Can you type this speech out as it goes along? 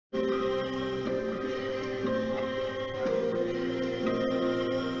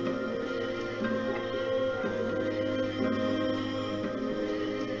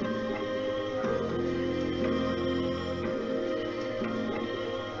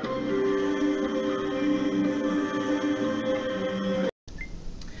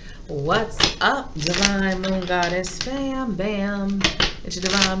What's up, Divine Moon Goddess? Bam, bam. It's your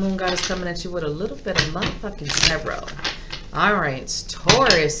Divine Moon Goddess coming at you with a little bit of motherfucking tarot. Alright,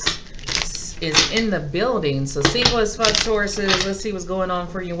 Taurus is in the building. So single as fuck Tauruses. Let's see what's going on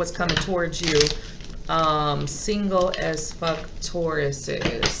for you. What's coming towards you. Single as fuck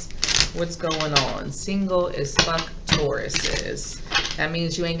Tauruses. What's going on? Single as fuck Tauruses. That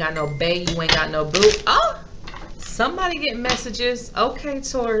means you ain't got no bae, you ain't got no boo. Oh! Somebody getting messages. Okay,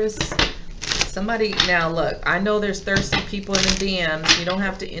 Taurus. Somebody, now look, I know there's thirsty people in the DMs. You don't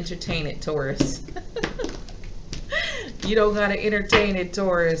have to entertain it, Taurus. You don't gotta entertain it,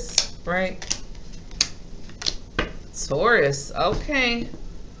 Taurus, right? Taurus, okay.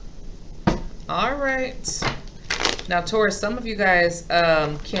 All right. Now, Taurus, some of you guys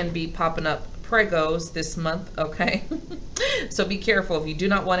can be popping up pregos this month, okay? So be careful. If you do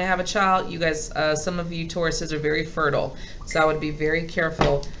not want to have a child, you guys, some of you Tauruses are very fertile. So I would be very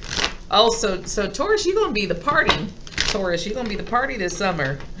careful. Also, so Taurus, you're going to be the party. Taurus, you're going to be the party this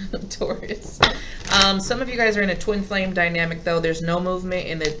summer. Taurus. Some of you guys are in a twin flame dynamic, though. There's no movement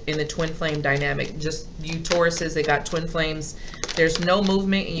in the twin flame dynamic. Just you Tauruses, they got twin flames. There's no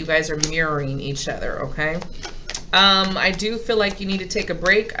movement, and you guys are mirroring each other, okay? I do feel like you need to take a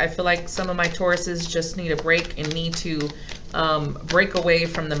break. I feel like some of my Tauruses just need a break and need to break away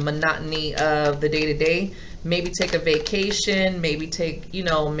from the monotony of the day-to-day. Maybe take a vacation, maybe take, you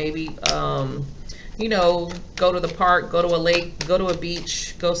know, maybe, you know, go to the park, go to a lake, go to a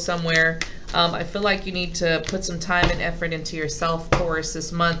beach, go somewhere. I feel like you need to put some time and effort into yourself, Taurus,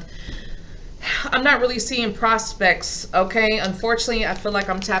 this month. I'm not really seeing prospects, okay? Unfortunately, I feel like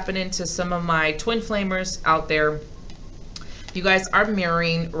I'm tapping into some of my twin flamers out there. You guys are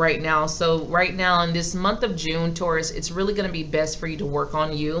mirroring right now. So right now in this month of June, Taurus, it's really going to be best for you to work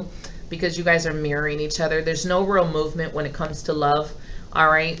on you because you guys are mirroring each other. There's no real movement when it comes to love,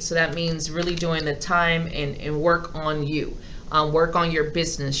 all right? So that means really doing the time and work on you. Work on your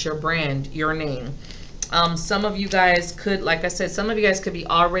business, your brand, your name. Some of you guys could, like I said, some of you guys could be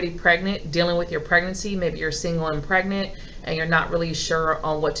already pregnant, dealing with your pregnancy. Maybe you're single and pregnant and you're not really sure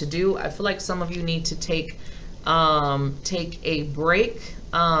on what to do. I feel like some of you need to take a break,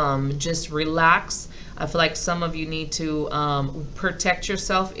 just relax. I feel like some of you need to protect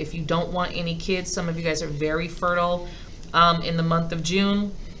yourself if you don't want any kids. Some of you guys are very fertile in the month of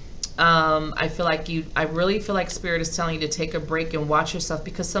June. I really feel like Spirit is telling you to take a break and watch yourself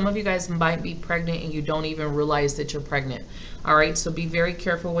because some of you guys might be pregnant and you don't even realize that you're pregnant. All right, so be very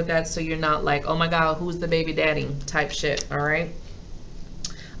careful with that so you're not like, oh my God, who's the baby daddy type shit, all right?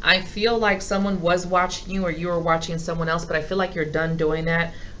 I feel like someone was watching you or you were watching someone else, but I feel like you're done doing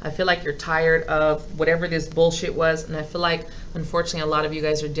that. I feel like you're tired of whatever this bullshit was, and I feel like, unfortunately, a lot of you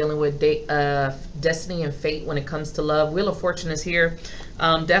guys are dealing with destiny and fate when it comes to love. Wheel of Fortune is here.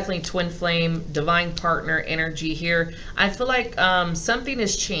 Definitely twin flame, divine partner energy here. I feel like something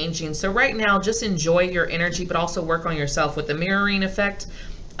is changing. So right now, just enjoy your energy, but also work on yourself with the mirroring effect.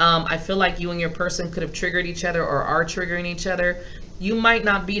 I feel like you and your person could have triggered each other or are triggering each other. You might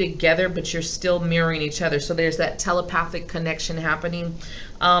not be together, but you're still mirroring each other. So there's that telepathic connection happening.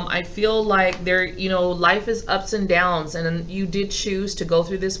 I feel like there, you know, life is ups and downs, and you did choose to go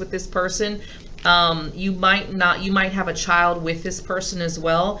through this with this person. You might have a child with this person as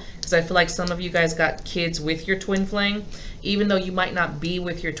well, because I feel like some of you guys got kids with your twin flame. Even though you might not be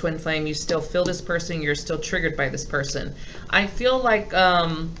with your twin flame, you still feel this person, you're still triggered by this person. I feel like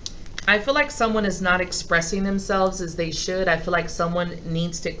someone is not expressing themselves as they should. I feel like someone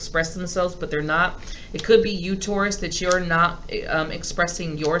needs to express themselves, but they're not. It could be you, Taurus, that you're not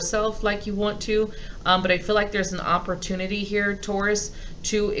expressing yourself like you want to. But I feel like there's an opportunity here, Taurus,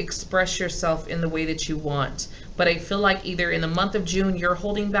 to express yourself in the way that you want. But I feel like either in the month of June you're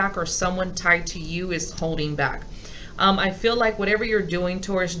holding back or someone tied to you is holding back. I feel like whatever you're doing,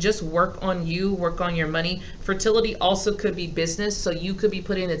 Taurus, just work on you, work on your money. Fertility also could be business, so you could be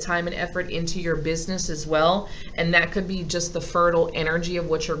putting the time and effort into your business as well. And that could be just the fertile energy of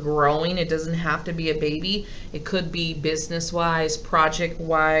what you're growing. It doesn't have to be a baby. It could be business-wise,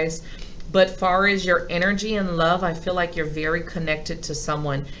 project-wise. But far as your energy and love, I feel like you're very connected to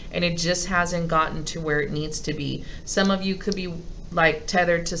someone, and it just hasn't gotten to where it needs to be. Some of you could be like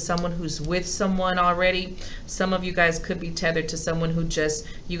tethered to someone who's with someone already. Some of you guys could be tethered to someone who just,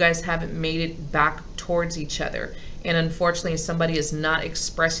 you guys haven't made it back towards each other. And unfortunately, somebody is not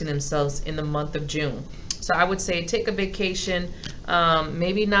expressing themselves in the month of June. So I would say take a vacation,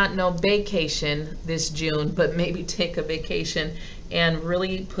 maybe not no vacation this June, but maybe take a vacation and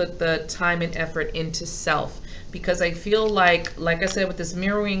really put the time and effort into self. Because I feel like I said with this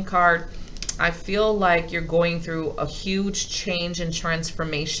mirroring card, I feel like you're going through a huge change and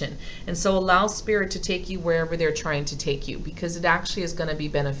transformation. And so allow Spirit to take you wherever they're trying to take you, because it actually is going to be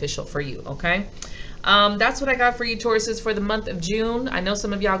beneficial for you, okay? That's what I got for you, Tauruses, for the month of June. I know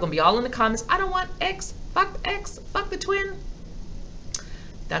some of y'all going to be all in the comments. I don't want X. Fuck the X. Fuck the twin.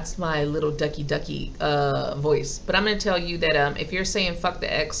 That's my little ducky voice. But I'm going to tell you that if you're saying fuck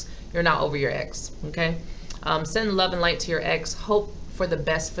the ex, you're not over your ex, okay? Send love and light to your ex. Hope for the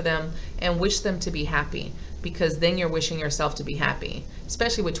best for them and wish them to be happy, because then you're wishing yourself to be happy,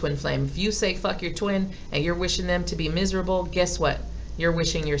 especially with twin flame. If you say fuck your twin and you're wishing them to be miserable, guess what? You're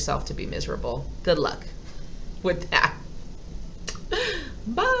wishing yourself to be miserable. Good luck with that.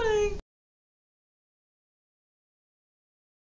 Bye.